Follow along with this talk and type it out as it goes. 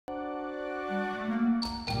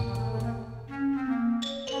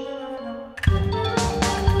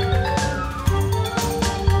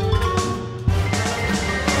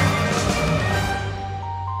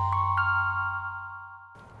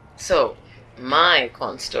My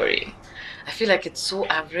con story. I feel like it's so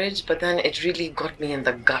average, but then it really got me in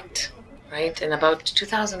the gut, right? In about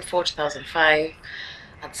 2004, 2005,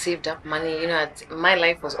 I'd saved up money. You know, my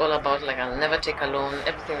life was all about like, I'll never take a loan.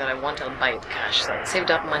 Everything that I want, I'll buy it cash. So I'd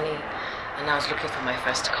saved up money, and I was looking for my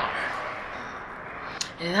first car.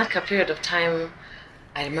 And in that period of time,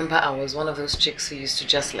 I remember I was one of those chicks who used to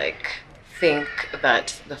just like think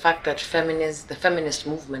that the fact that the feminist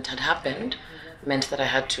movement had happened meant that I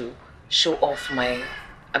had to show off my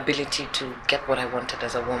ability to get what I wanted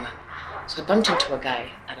as a woman. So I bumped into a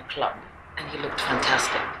guy at a club, and he looked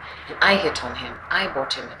fantastic. And I hit on him. I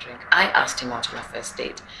bought him a drink. I asked him out on a first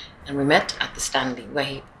date. And we met at the Stanley, where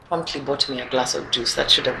he promptly bought me a glass of juice that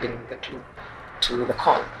should have been the clue to the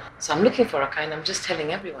con. So I'm looking for a car, and I'm just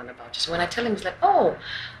telling everyone about it. So when I tell him, he's like, oh,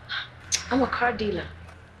 I'm a car dealer.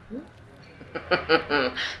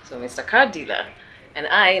 So Mr. Car Dealer. And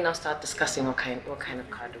I now start discussing what kind of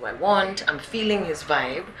car do I want. I'm feeling his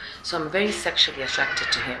vibe, so I'm very sexually attracted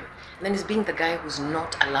to him. And then he's being the guy who's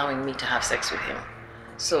not allowing me to have sex with him.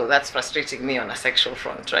 So that's frustrating me on a sexual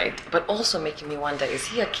front, right? But also making me wonder, is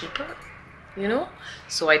he a keeper? You know?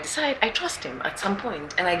 So I decide I trust him at some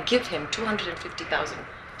point, and I give him 250,000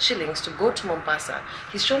 shillings to go to Mombasa.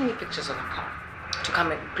 He's showing me pictures of a car to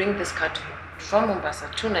come and bring this car from Mombasa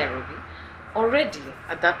to Nairobi. Already,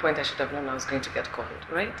 at that point, I should have known I was going to get called,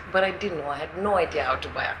 right? But I didn't know. I had no idea how to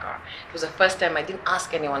buy a car. It was the first time I didn't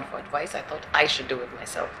ask anyone for advice. I thought I should do it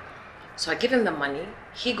myself. So I give him the money.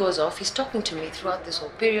 He goes off. He's talking to me throughout this whole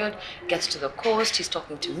period. Gets to the coast. He's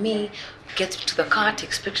talking to me. Gets to the car.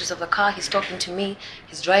 Takes pictures of the car. He's talking to me.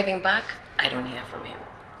 He's driving back. I don't hear from him.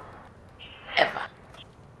 Ever.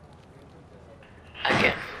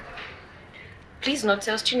 Again. Please note,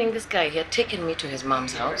 I was tuning this guy. He had taken me to his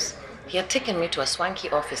mom's house. He had taken me to a swanky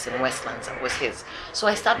office in Westlands that was his. So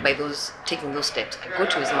I start by taking those steps. I go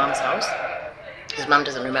to his mom's house. His mom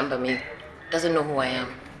doesn't remember me, doesn't know who I am.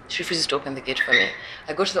 She refuses to open the gate for me.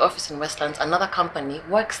 I go to the office in Westlands. Another company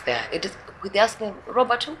works there. They ask me,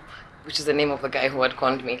 Robert who? Which is the name of the guy who had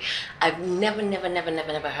conned me. I've never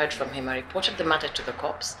heard from him. I reported the matter to the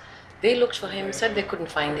cops. They looked for him, said they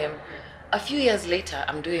couldn't find him. A few years later,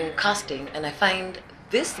 I'm doing casting, and I find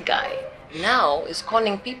this guy now is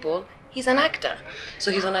conning people. He's an actor.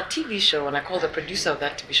 So he's on a TV show, and I call the producer of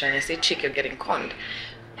that TV show and I say, chick, you're getting conned.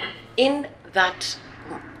 In that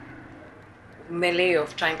melee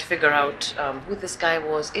of trying to figure out who this guy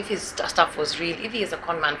was, if his stuff was real, if he is a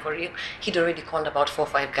con man for real, he'd already conned about 4 or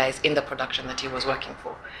 5 guys in the production that he was working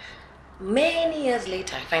for. Many years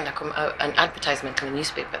later, I find an advertisement in a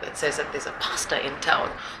newspaper that says that there's a pastor in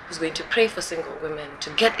town who's going to pray for single women to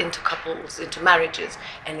get into couples, into marriages.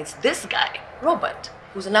 And it's this guy, Robert,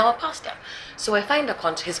 who's now a pastor. So I find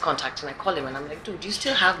his contact and I call him and I'm like, dude, do you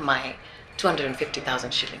still have my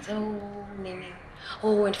 250,000 shillings? Oh, Nini.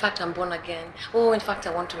 Oh, in fact, I'm born again. Oh, in fact,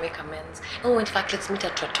 I want to make amends. Oh, in fact, let's meet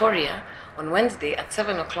at Trattoria on Wednesday at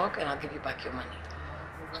 7 o'clock and I'll give you back your money.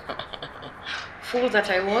 Fool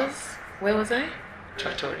that I was. Where was I?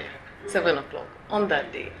 Trattoria. 7 o'clock on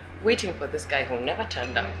that day, waiting for this guy who never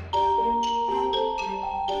turned up.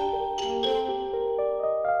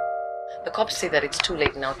 The cops say that it's too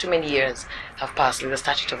late now. Too many years have passed. There's a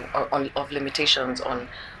statute of limitations on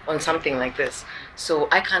something like this. So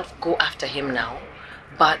I can't go after him now.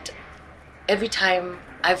 But every time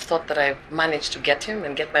I've thought that I've managed to get him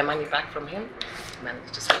and get my money back from him, I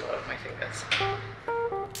managed to slip out of my fingers.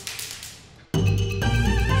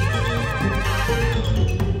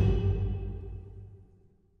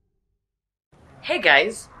 Hey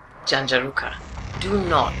guys, Janjaruka, do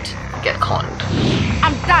not get conned.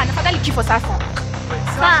 I'm done. I'm going to for Safon.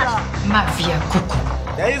 Ma via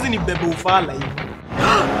cuckoo. There isn't a baby who fall like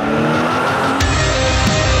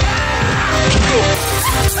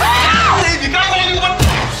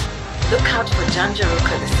Look out for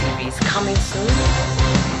Janjaruka, the series, coming soon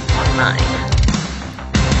on 9.